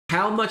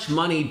How much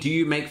money do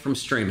you make from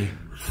streaming?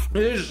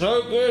 This is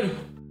so good.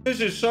 This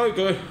is so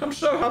good. I'm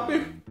so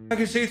happy. I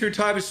can see through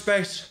time and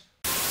space.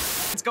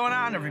 What's going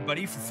on,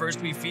 everybody? For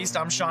First We Feast,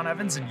 I'm Sean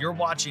Evans, and you're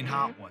watching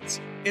Hot Ones.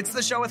 It's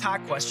the show with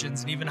hot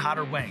questions and even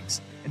hotter wings.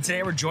 And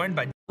today we're joined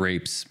by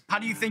Reapz. How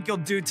do you think you'll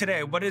do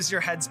today? What is your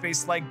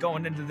headspace like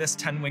going into this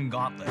 10-wing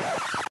gauntlet?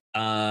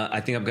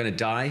 I think I'm gonna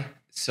die.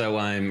 So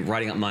I'm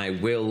writing up my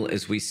will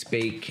as we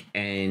speak,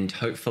 and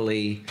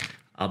hopefully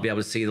I'll be able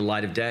to see the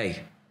light of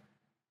day.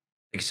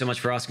 Thank you so much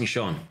for asking,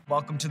 Sean.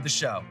 Welcome to the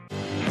show.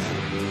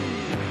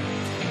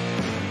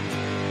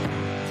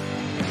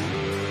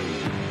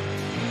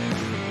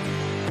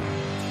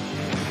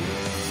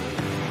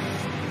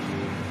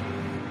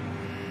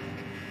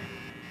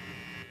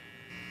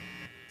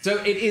 So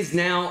it is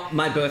now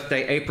my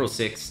birthday, April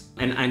 6th,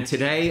 and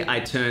today I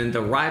turned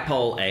the ripe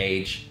old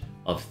age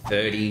of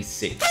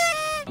 36.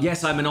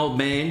 Yes, I'm an old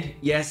man.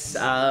 Yes,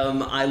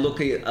 I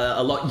look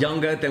a lot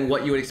younger than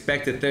what you would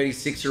expect a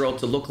 36-year-old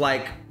to look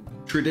like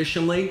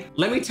traditionally.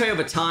 Let me tell you of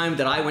a time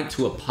that I went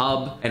to a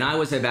pub and I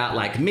was about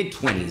like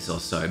mid-20s or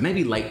so,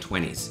 maybe late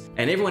 20s.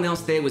 And everyone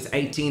else there was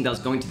 18 that I was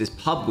going to this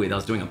pub with. I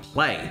was doing a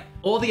play.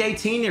 All the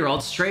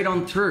 18-year-olds straight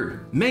on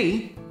through.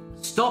 Me,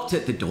 stopped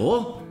at the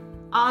door,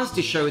 asked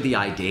to show the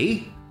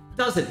ID,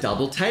 does a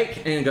double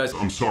take, and goes,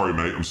 I'm sorry,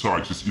 mate, I'm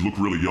sorry, just you look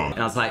really young.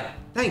 And I was like,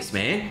 thanks,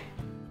 man.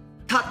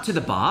 Cut to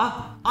the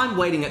bar, I'm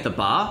waiting at the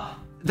bar.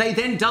 They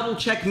then double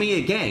check me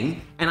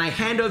again, and I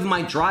hand over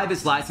my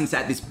driver's license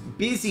at this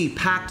busy,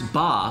 packed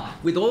bar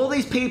with all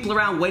these people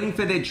around waiting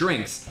for their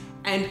drinks.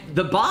 And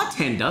the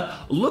bartender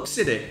looks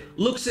at it,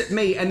 looks at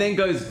me, and then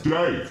goes,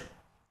 Dave.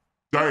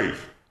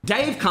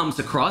 Dave comes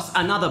across,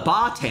 another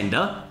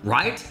bartender,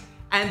 right?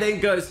 And then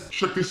goes,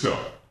 Check this out.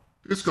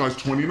 This guy's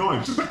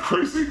 29, isn't that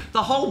crazy?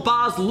 the whole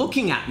bar's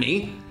looking at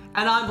me,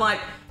 and I'm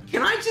like,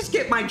 can I just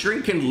get my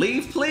drink and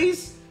leave,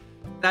 please?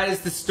 That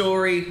is the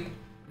story.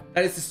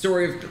 That is the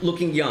story of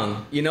looking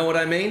young. You know what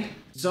I mean?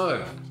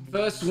 So,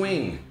 first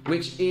wing,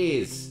 which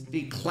is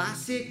the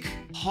classic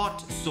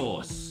hot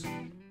sauce.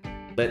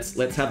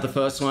 Let's have the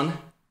first one.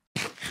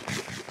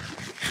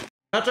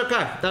 That's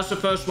okay. That's the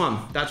first one.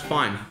 That's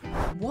fine.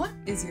 What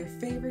is your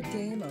favorite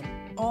game of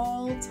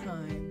all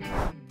time?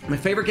 My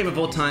favorite game of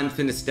all time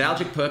for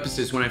nostalgic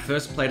purposes when I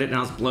first played it and I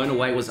was blown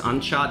away was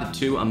Uncharted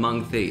 2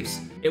 Among Thieves.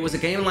 It was a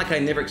game like I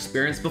never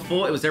experienced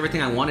before. It was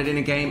everything I wanted in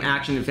a game,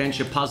 action,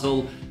 adventure,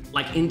 puzzle,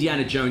 like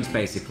Indiana Jones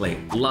basically.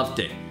 Loved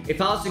it. If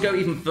I was to go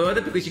even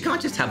further, because you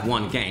can't just have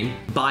one game,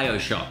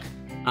 BioShock.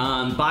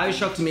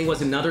 BioShock to me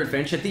was another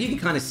adventure. I think you can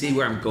kind of see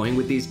where I'm going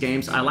with these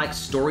games. I like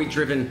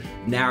story-driven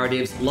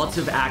narratives, lots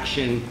of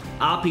action,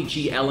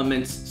 RPG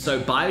elements.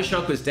 So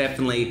BioShock was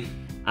definitely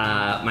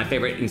my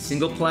favorite in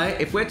single player.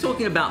 If we're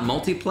talking about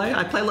multiplayer,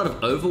 I play a lot of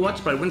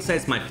Overwatch, but I wouldn't say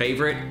it's my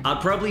favorite. I'd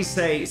probably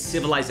say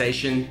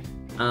Civilization,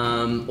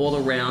 all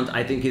around,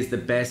 I think is the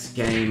best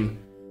game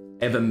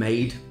ever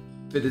made.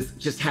 But it's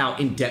just how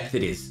in-depth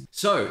it is.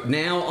 So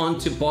now on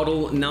to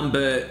bottle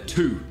number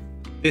 2.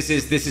 This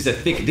is a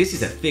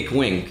thick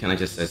wing. Can I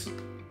just say,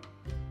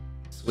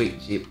 sweet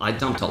Jeep, I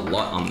dumped a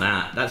lot on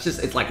that. That's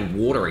just, it's like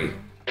watery.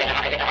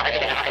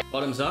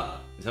 Bottoms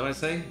up, is that what I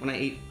say when I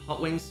eat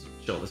hot wings?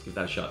 Sure, let's give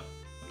that a shot.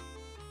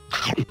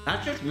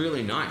 That's just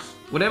really nice.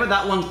 Whatever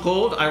that one's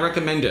called, I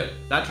recommend it.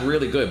 That's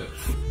really good.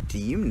 Do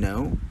you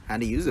know how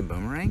to use a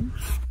boomerang?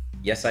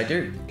 Yes, I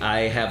do.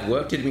 I have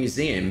worked at a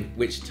museum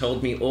which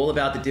told me all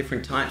about the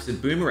different types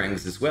of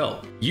boomerangs as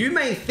well. You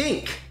may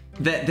think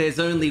that there's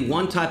only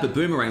one type of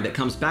boomerang that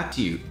comes back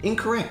to you.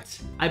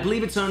 Incorrect. I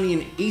believe it's only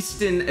an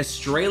Eastern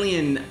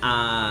Australian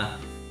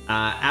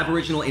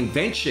Aboriginal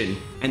invention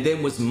and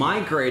then was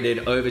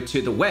migrated over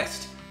to the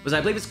West. Because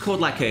I believe it's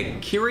called like a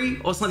kiri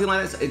or something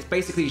like that. It's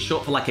basically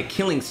short for like a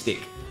killing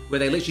stick,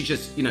 where they literally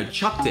just, you know,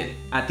 chucked it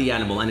at the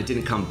animal and it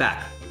didn't come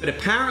back. But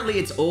apparently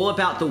it's all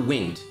about the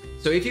wind.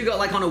 So if you've got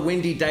like on a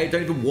windy day,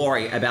 don't even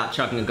worry about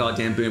chucking a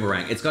goddamn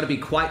boomerang. It's got to be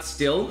quite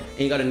still and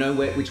you got to know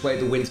which way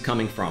the wind's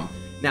coming from.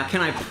 Now,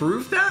 can I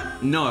prove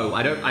that? No,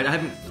 I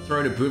haven't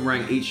thrown a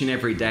boomerang each and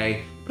every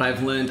day, but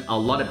I've learned a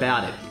lot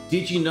about it.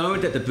 Did you know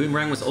that the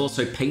boomerang was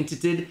also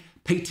patented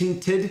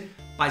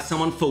by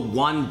someone for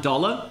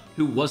 $1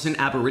 who wasn't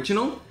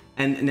Aboriginal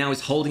and now is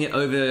holding it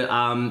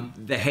over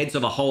the heads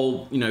of a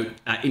whole, you know,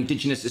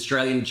 Indigenous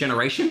Australian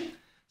generation?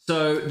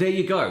 So there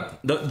you go.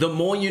 The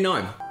more you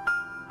know.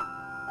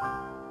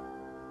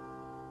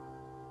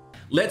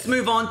 Let's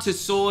move on to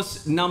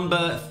sauce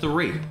number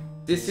 3.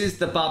 This is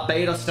the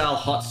Barbados style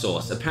hot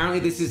sauce. Apparently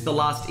this is the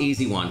last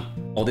easy one.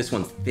 Oh, this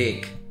one's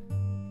thick.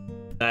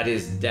 That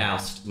is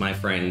doused, my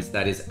friends.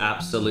 That is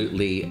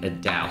absolutely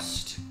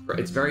doused.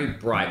 It's very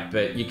bright,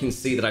 but you can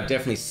see that I've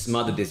definitely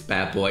smothered this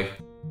bad boy.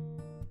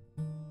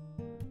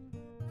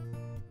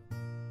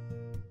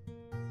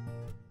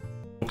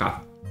 Okay,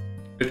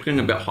 it's getting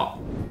a bit hot.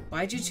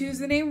 Why'd you choose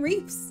the name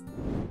Reapz?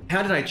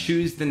 How did I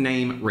choose the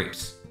name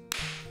Reapz?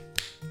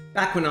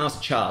 Back when I was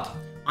a child,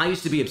 I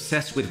used to be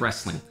obsessed with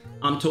wrestling.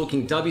 I'm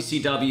talking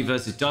WCW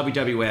versus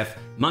WWF,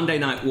 Monday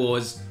Night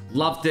Wars,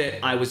 loved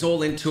it, I was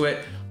all into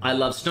it. I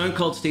love Stone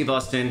Cold Steve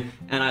Austin,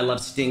 and I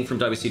love Sting from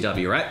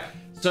WCW, right?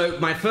 So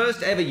my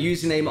first ever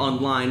username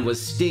online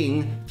was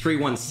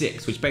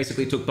Sting316, which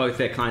basically took both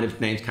their kind of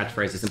names,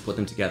 catchphrases, and put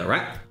them together,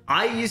 right?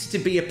 I used to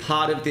be a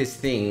part of this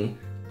thing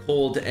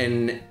called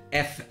an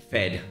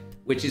F-Fed,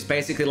 which is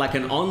basically like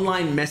an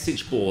online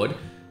message board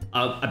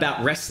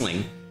about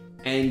wrestling.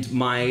 And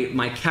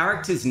my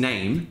character's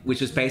name,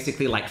 which was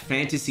basically like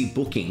fantasy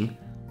booking,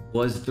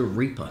 was the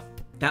Reaper.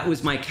 That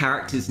was my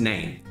character's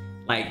name.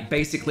 Like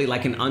basically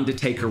like an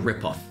Undertaker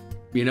ripoff.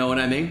 You know what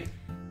I mean?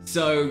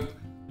 So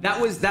that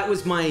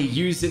was my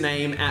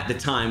username at the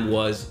time,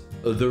 was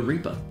the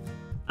Reaper.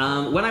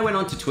 When I went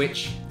on to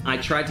Twitch, I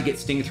tried to get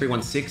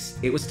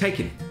Sting316. It was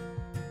taken.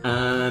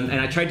 And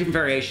I tried different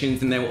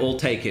variations and they were all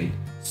taken.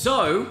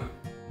 So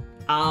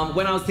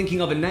when I was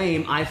thinking of a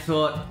name, I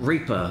thought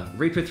Reaper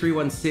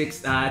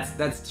 316.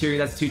 That's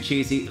too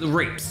cheesy.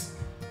 Reapz.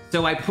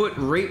 So I put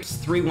Reapz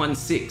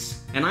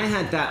 316, and I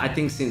had that I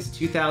think since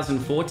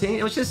 2014.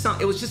 It was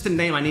just a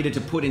name I needed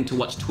to put in to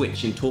watch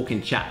Twitch and talk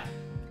and chat.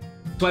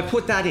 So I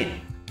put that in.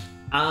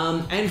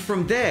 And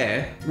from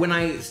there, when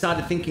I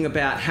started thinking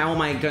about how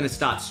am I going to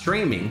start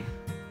streaming,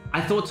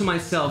 I thought to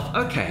myself,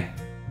 okay,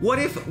 what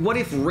if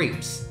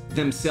Reapz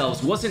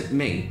themselves wasn't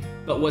me,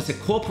 but was a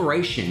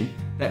corporation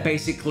that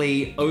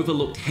basically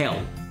overlooked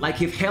hell?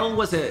 Like if hell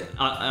was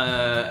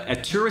a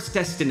tourist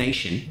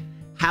destination,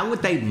 how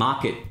would they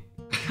market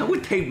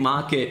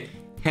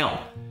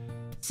hell?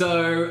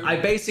 So I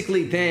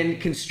basically then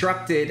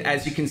constructed,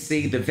 as you can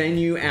see, the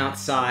venue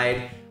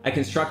outside. I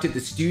constructed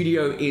the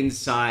studio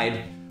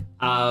inside.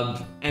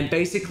 And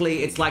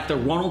basically it's like the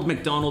Ronald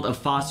McDonald of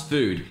fast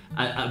food,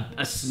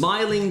 a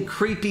smiling,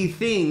 creepy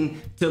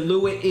thing to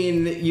lure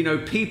in, you know,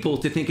 people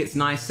to think it's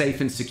nice,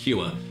 safe, and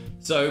secure.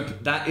 So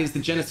that is the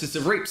genesis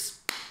of Reapz.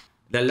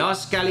 The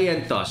Los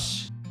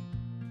Calientos.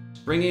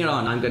 Bring it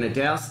on. I'm going to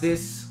douse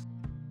this.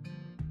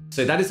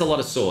 So that is a lot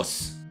of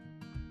sauce.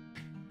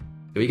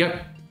 Here we go.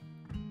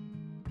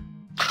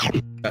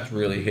 That's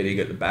really hitting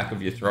at the back of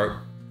your throat.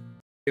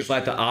 It's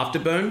like the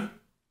afterburn.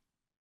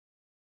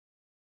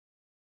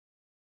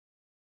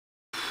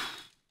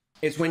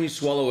 It's when you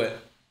swallow it.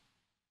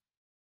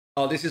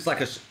 Oh, this is like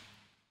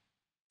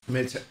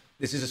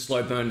this is a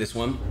slow burn, this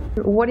one.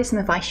 What is some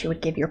advice you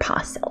would give your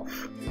past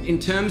self? In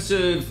terms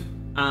of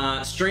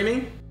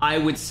streaming, I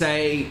would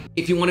say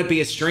if you want to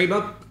be a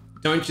streamer,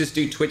 don't just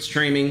do Twitch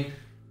streaming.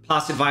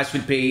 Past advice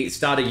would be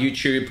start a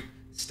YouTube,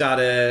 start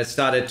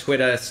a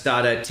Twitter,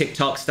 start a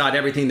TikTok, start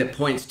everything that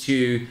points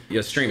to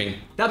your streaming.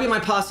 That'd be my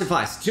past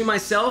advice. To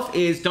myself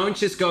is don't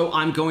just go,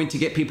 I'm going to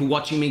get people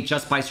watching me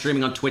just by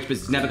streaming on Twitch, but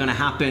it's never going to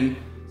happen.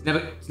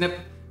 It's never,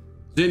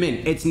 zoom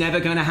in. It's never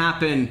going to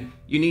happen.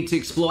 You need to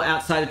explore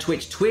outside of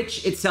Twitch.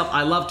 Twitch itself,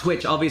 I love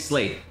Twitch,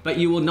 obviously, but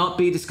you will not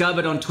be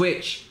discovered on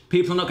Twitch.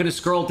 People are not going to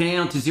scroll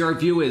down to 0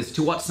 viewers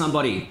to watch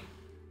somebody.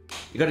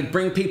 You got to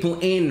bring people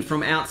in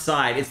from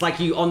outside. It's like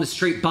you on the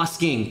street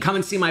busking. Come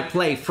and see my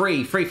play,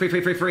 free,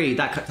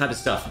 that type of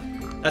stuff.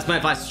 That's my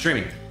advice to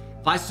streaming.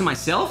 Advice to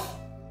myself,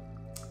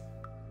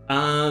 okay,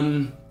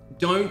 I'm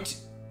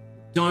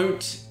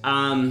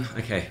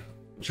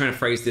trying to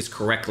phrase this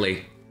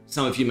correctly.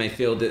 Some of you may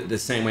feel the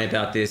same way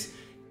about this.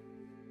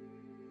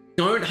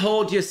 Don't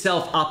hold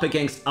yourself up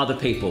against other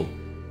people.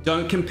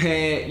 Don't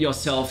compare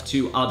yourself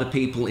to other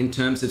people in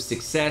terms of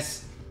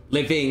success,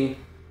 living,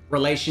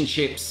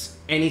 relationships,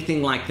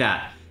 anything like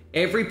that.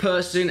 Every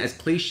person, as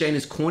cliche and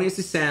as corny as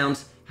it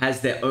sounds,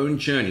 has their own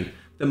journey.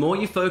 The more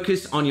you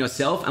focus on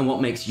yourself and what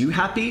makes you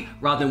happy,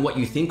 rather than what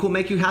you think will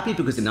make you happy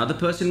because another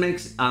person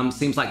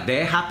seems like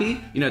they're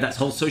happy, you know, that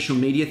whole social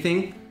media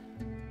thing,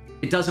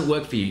 it doesn't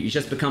work for you. You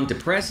just become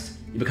depressed,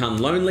 you become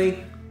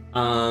lonely.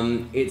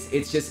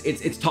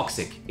 It's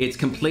toxic. It's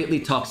completely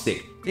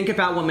toxic. Think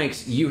about what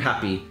makes you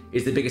happy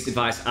is the biggest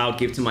advice I would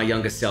give to my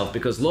younger self,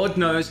 because Lord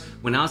knows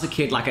when I was a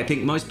kid, like I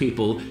think most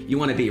people, you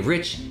want to be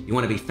rich, you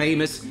want to be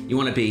famous, you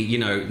want to be, you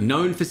know,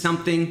 known for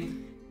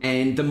something.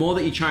 And the more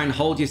that you try and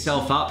hold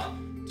yourself up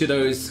to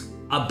those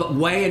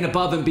way and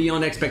above and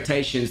beyond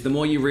expectations, the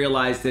more you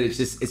realize that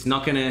it's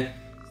not gonna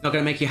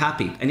make you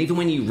happy. And even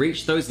when you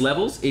reach those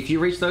levels, if you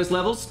reach those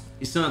levels,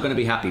 you're still not going to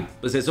be happy,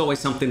 because there's always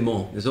something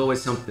more. There's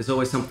always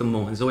something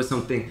more. There's always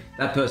something.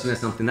 That person has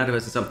something. That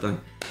person has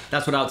something.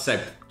 That's what I would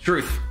say.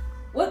 Truth.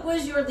 What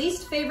was your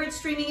least favorite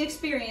streaming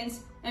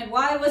experience, and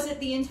why was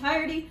it the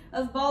entirety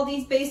of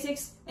Baldi's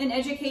basics in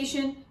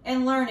education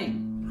and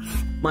learning?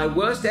 My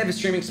worst ever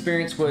streaming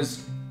experience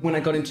was when I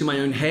got into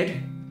my own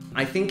head.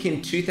 I think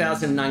in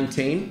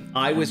 2019,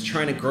 I was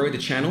trying to grow the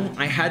channel.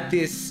 I had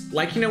this,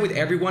 like, you know, with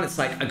everyone, it's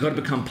like, I got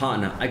to become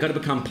partner. I got to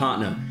become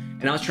partner.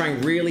 And I was trying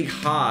really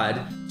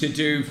hard to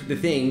do the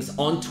things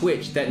on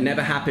Twitch that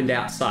never happened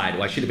outside.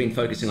 Well, I should have been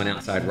focusing on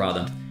outside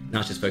rather. Now I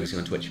was just focusing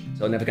on Twitch.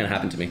 So it's never going to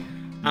happen to me.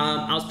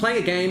 I was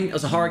playing a game. It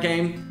was a horror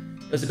game.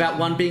 It was about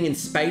one being in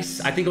space.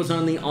 I think it was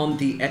only on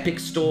the Epic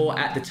Store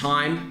at the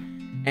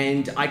time.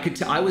 And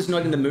I was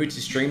not in the mood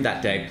to stream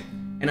that day.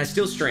 And I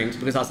still streamed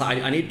because I was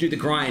like, I need to do the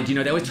grind. You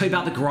know, they always tell you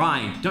about the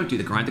grind. Don't do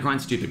the grind. The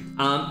grind's stupid.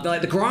 They're like,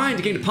 the grind,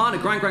 to get a partner,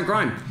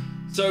 grind.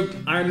 So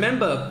I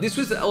remember, this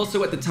was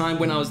also at the time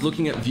when I was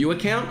looking at viewer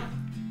count.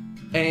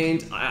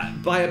 And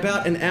by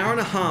about an hour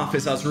and a half,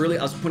 as I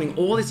was putting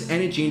all this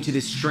energy into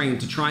this stream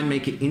to try and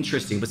make it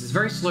interesting, but it's a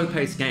very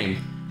slow-paced game.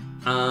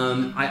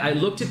 I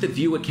looked at the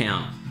view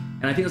account,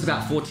 and I think it was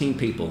about 14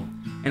 people.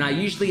 And I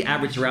usually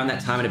average around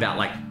that time at about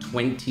like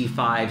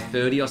 25,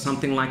 30 or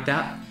something like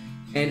that.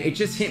 And it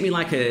just hit me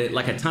like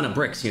a ton of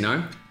bricks, you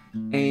know?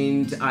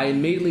 And I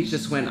immediately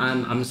just went,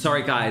 I'm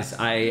sorry guys,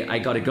 I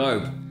gotta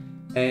go.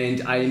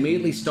 And I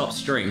immediately stopped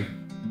stream.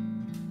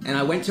 And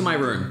I went to my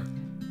room.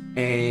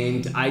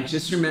 And I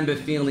just remember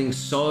feeling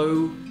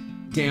so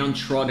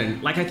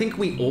downtrodden. Like I think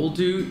we all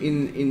do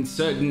in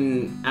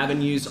certain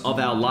avenues of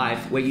our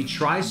life where you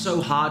try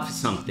so hard for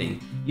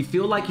something. You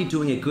feel like you're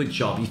doing a good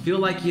job. You feel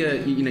like you're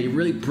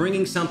really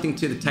bringing something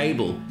to the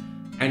table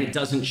and it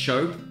doesn't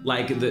show.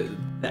 Like the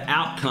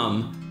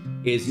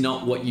outcome is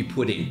not what you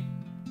put in.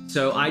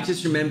 So I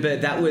just remember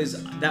that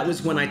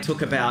was when I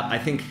took about, I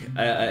think,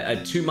 a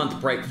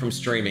 2-month break from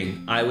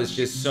streaming. I was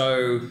just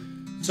so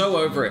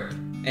over it.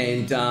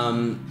 And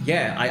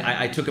yeah,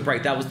 I took a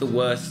break. That was the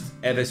worst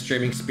ever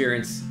streaming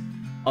experience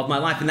of my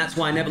life. And that's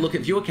why I never look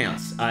at view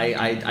accounts.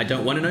 I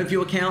don't want to know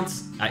view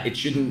accounts. It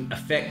shouldn't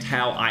affect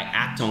how I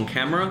act on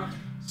camera.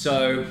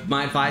 So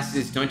my advice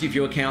is don't do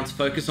view accounts,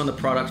 focus on the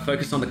product,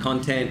 focus on the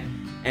content.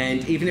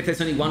 And even if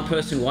there's only one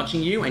person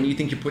watching you and you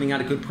think you're putting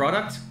out a good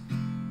product,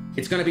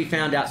 it's going to be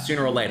found out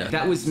sooner or later.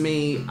 That was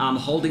me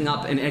holding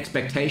up an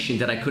expectation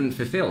that I couldn't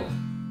fulfill.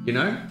 You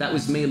know, that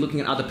was me looking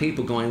at other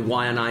people going,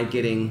 why am I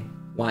getting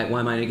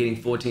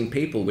 14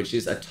 people, which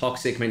is a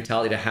toxic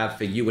mentality to have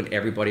for you and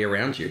everybody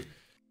around you.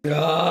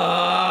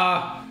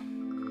 I've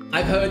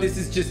heard this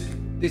is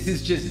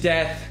just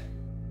death.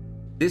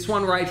 This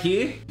one right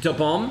here, the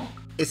bomb,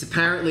 is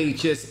apparently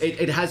just,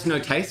 it has no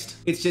taste.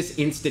 It's just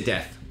insta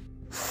death.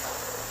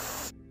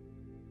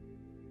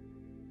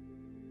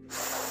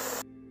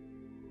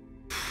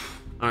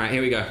 All right,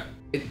 here we go.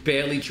 It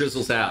barely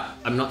drizzles out.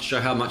 I'm not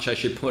sure how much I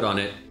should put on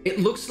it.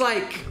 It looks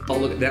like, oh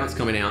look, now it's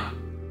coming out.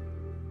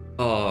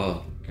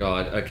 Oh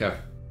God, okay.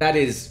 That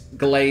is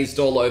glazed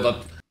all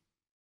over.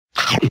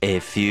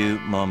 A few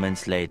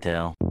moments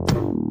later.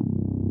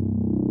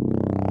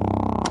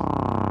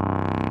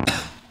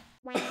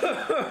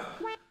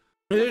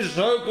 This is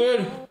so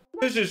good.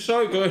 This is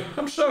so good.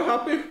 I'm so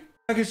happy.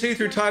 I can see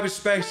through time and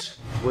space.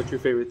 What's your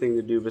favorite thing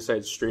to do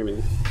besides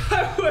streaming?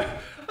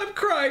 I'm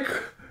crying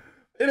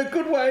in a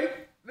good way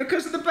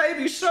because the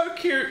baby's so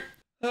cute.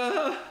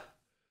 What's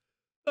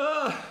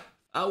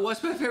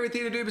my favorite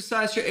thing to do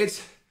besides streaming?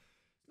 It's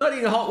not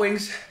eating hot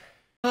wings.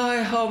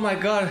 Oh my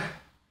God.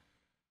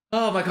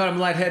 Oh my God, I'm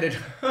lightheaded.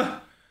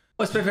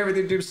 What's my favorite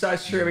thing to do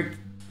besides streaming?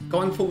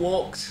 Going for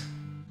walks.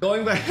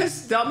 Going,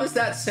 as dumb as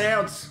that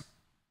sounds.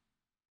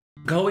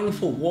 Going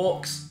for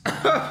walks.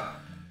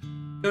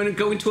 Going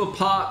to a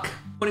park.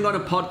 Putting on a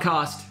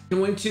podcast.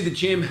 Going to the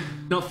gym.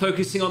 Not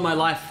focusing on my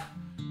life.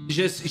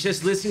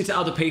 Just listening to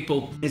other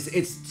people.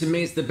 It's to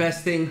me, it's the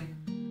best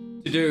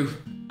thing to do.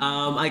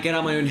 I get out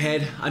of my own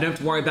head. I don't have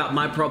to worry about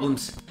my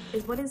problems.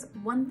 What is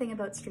one thing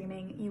about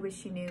streaming you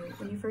wish you knew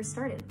when you first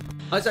started?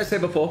 As I said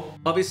before,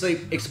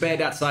 obviously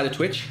expand outside of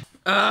Twitch.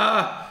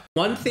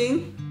 One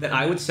thing that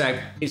I would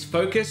say is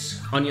focus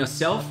on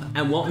yourself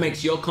and what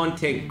makes your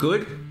content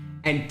good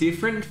and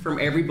different from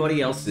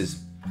everybody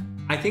else's.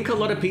 I think a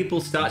lot of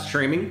people start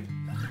streaming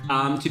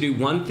to do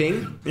one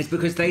thing. It's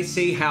because they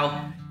see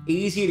how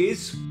easy it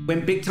is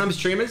when big time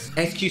streamers,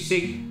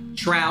 SQC,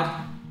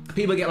 Shroud,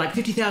 people get like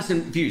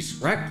 50,000 views,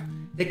 right?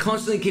 They're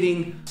constantly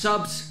getting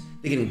subs,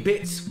 they're getting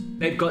bits.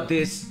 They've got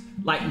this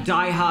like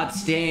die-hard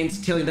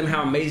stands telling them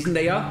how amazing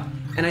they are.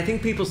 And I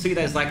think people see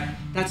that as like,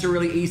 that's a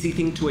really easy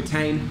thing to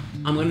attain.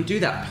 I'm gonna do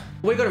that.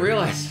 What we gotta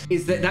realize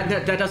is that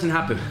doesn't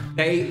happen.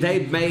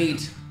 They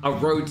made a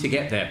road to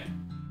get there.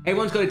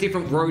 Everyone's got a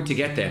different road to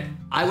get there.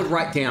 I would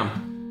write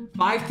down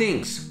 5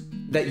 things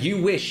that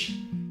you wish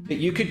that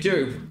you could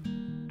do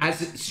as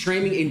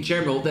streaming in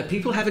general that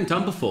people haven't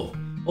done before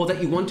or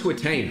that you want to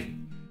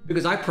attain.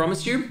 Because I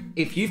promise you,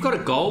 if you've got a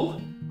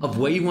goal of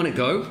where you want to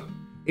go,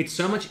 it's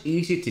so much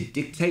easier to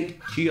dictate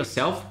to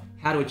yourself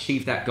how to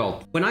achieve that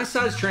goal. When I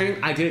started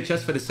streaming, I did it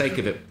just for the sake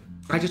of it.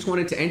 I just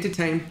wanted to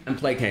entertain and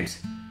play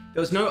games.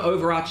 There was no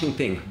overarching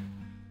thing.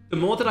 The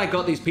more that I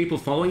got these people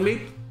following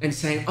me and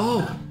saying,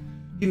 oh,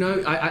 you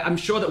know, I'm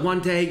sure that one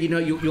day, you know,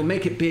 you'll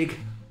make it big,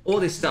 all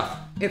this stuff.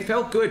 It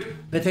felt good,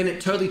 but then it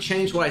totally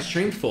changed what I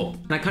streamed for.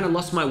 And I kind of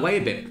lost my way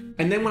a bit.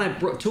 And then when I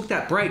took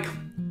that break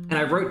and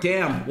I wrote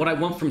down what I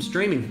want from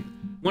streaming,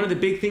 one of the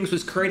big things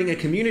was creating a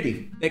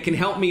community that can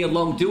help me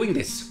along doing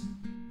this.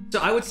 So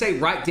I would say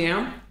write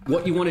down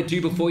what you want to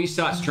do before you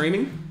start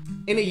streaming.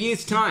 In a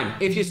year's time,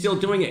 if you're still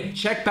doing it,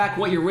 check back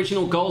what your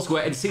original goals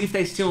were and see if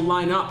they still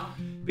line up.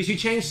 Because you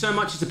change so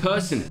much as a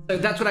person. So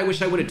that's what I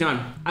wish I would have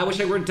done. I wish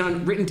I would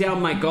have written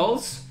down my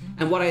goals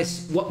and what I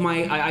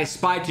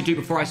aspired to do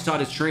before I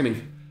started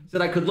streaming. So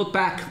that I could look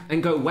back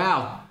and go,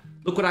 wow,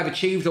 look what I've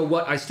achieved or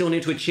what I still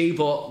need to achieve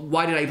or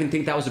why did I even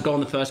think that was a goal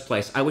in the first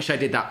place? I wish I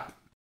did that.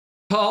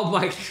 Oh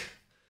my,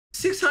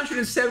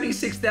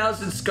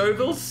 676,000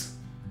 Scovilles?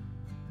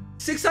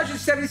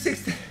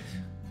 676,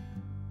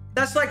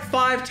 That's like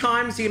 5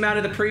 times the amount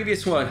of the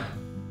previous one.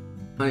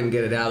 I don't even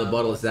get it out of the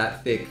bottle. It's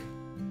that thick.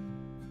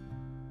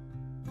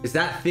 It's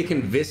that thick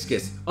and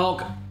viscous. Oh,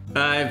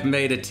 I've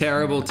made a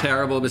terrible,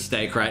 terrible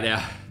mistake right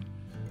now.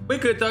 We're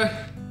good though.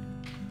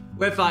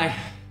 We're fine.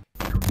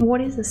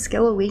 What is a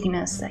skill or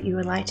weakness that you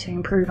would like to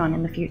improve on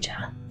in the future?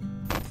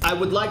 I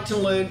would like to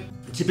learn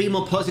to be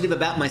more positive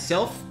about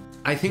myself.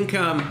 I think,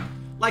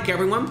 like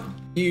everyone,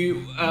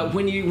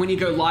 when you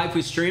go live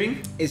with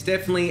streaming, it's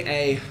definitely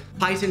a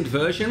heightened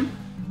version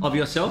of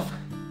yourself.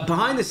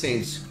 Behind the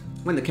scenes,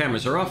 when the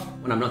cameras are off,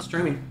 when I'm not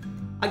streaming,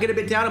 I get a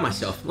bit down on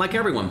myself, like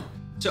everyone.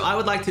 So I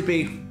would like to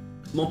be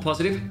more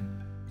positive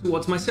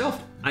towards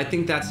myself. I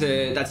think that's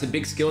a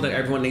big skill that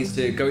everyone needs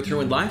to go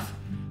through in life,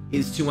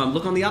 is to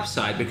look on the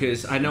upside,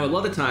 because I know a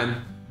lot of the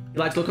time you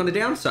like to look on the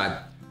downside.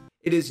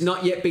 It has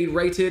not yet been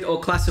rated or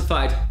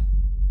classified.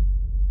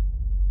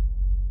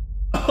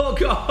 Oh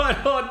God,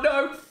 oh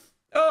no.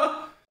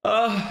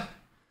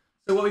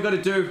 So what we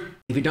gotta do,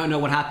 if you don't know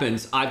what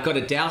happens, I've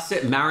gotta douse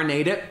it,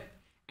 marinate it,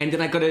 and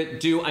then I gotta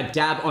do a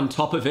dab on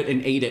top of it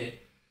and eat it.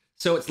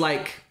 So it's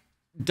like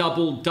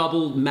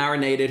double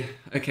marinated.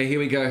 Okay, here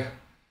we go. Here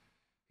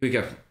we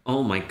go.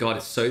 Oh my God,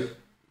 it's so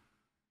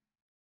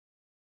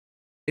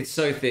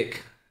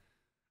thick.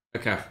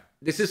 Okay,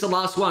 this is the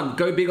last one.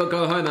 Go big or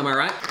go home, am I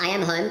right? I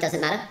am home,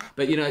 doesn't matter.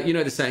 But you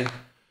know the saying.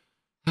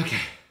 Okay.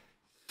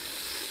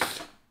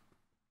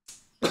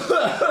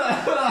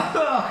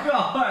 Oh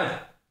God.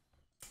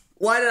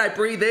 Why did I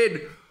breathe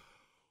in?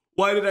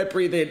 Why did I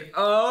breathe in?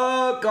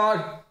 Oh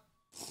God.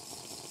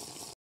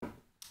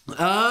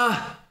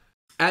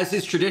 As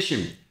is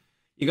tradition,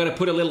 you got to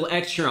put a little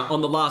extra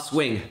on the last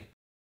wing.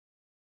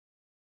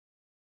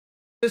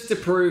 Just to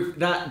prove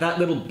that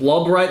little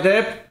blob right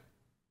there,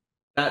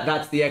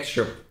 that's the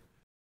extra.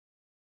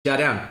 Chow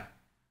down.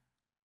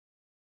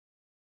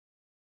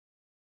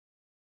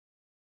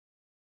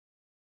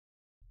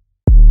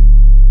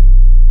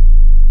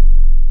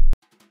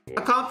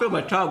 I can't feel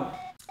my tongue.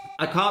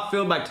 I can't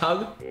feel my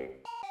tongue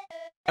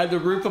at the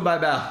roof of my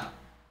mouth.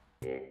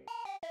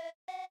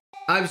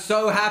 I'm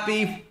so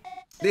happy.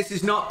 This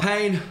is not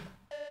pain.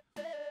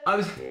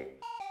 Happy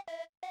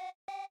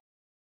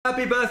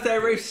birthday,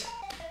 Reapz.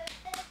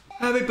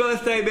 Happy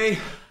birthday, me.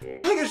 I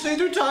can see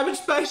through time and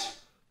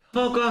space.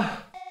 Oh God,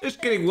 it's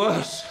getting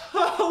worse.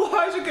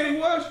 Why is it getting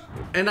worse?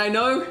 And I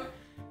know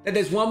that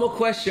there's one more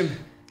question.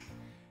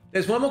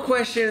 There's one more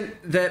question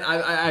that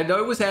I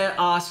know was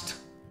asked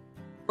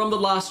from the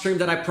last stream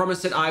that I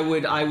promised that I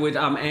would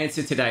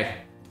answer today.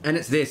 And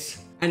it's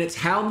this. And it's,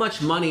 how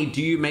much money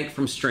do you make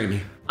from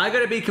streaming? I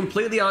gotta be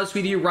completely honest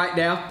with you right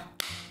now.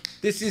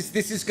 This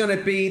is gonna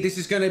be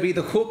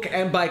the hook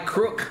and by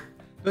crook.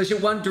 Because you're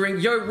wondering,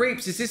 yo,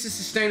 Reapz, is this a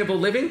sustainable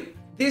living?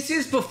 This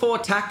is before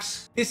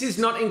tax. This is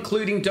not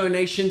including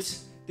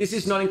donations. This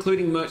is not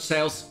including merch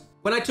sales.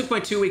 When I took my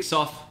 2 weeks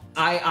off,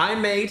 I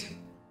made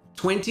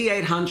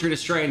 2,800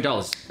 Australian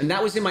dollars. And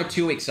that was in my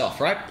 2 weeks off,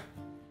 right?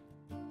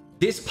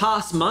 This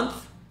past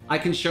month, I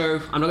can show,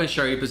 I'm not gonna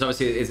show you because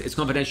obviously it's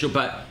confidential,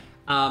 but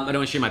I don't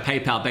wanna show you my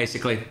PayPal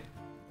basically.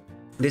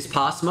 This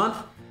past month,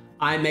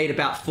 I made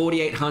about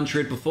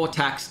 4,800 before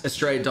tax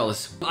Australian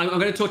dollars. I'm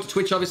gonna talk to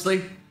Twitch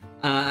obviously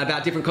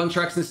about different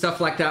contracts and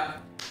stuff like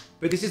that.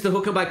 But this is the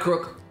hook and by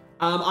crook.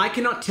 I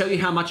cannot tell you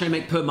how much I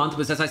make per month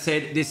because as I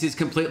said, this is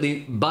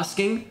completely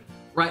busking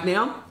right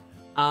now.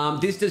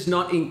 This does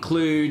not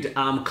include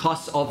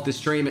costs of the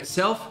stream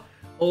itself.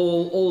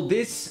 All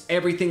this,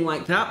 everything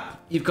like that,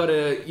 you've got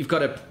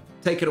to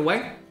take it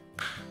away.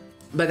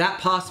 But that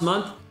past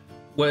month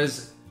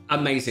was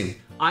amazing.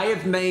 I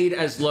have made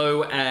as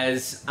low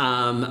as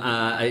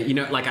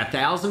like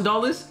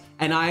 $1,000,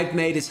 and I've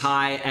made as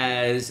high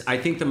as, I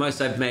think the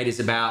most I've made is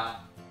about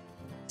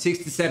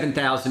 $6,000 to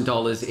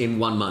 $7,000 in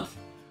 1 month.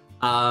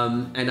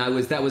 And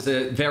that was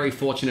a very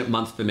fortunate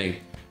month for me.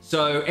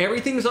 So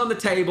everything's on the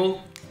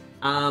table.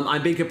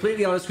 I'm being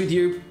completely honest with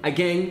you.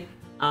 Again,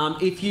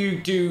 if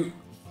you do,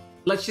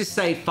 let's just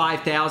say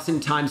 5,000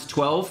 times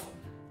 12,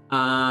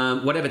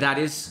 whatever that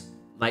is,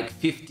 like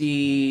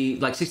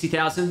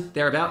 60,000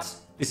 thereabouts.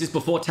 This is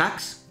before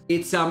tax.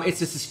 It's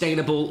a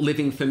sustainable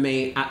living for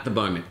me at the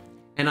moment,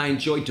 and I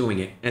enjoy doing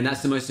it, and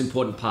that's the most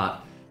important part.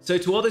 So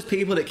to all those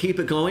people that keep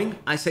it going,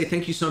 I say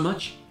thank you so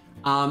much.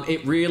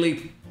 It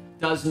really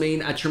does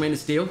mean a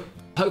tremendous deal.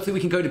 Hopefully we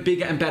can go to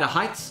bigger and better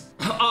heights.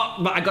 Oh,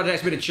 but I got a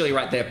nice bit of chili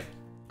right there.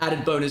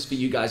 Added bonus for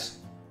you guys.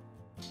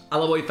 I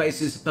love all your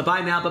faces.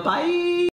 Bye-bye now. Bye-bye.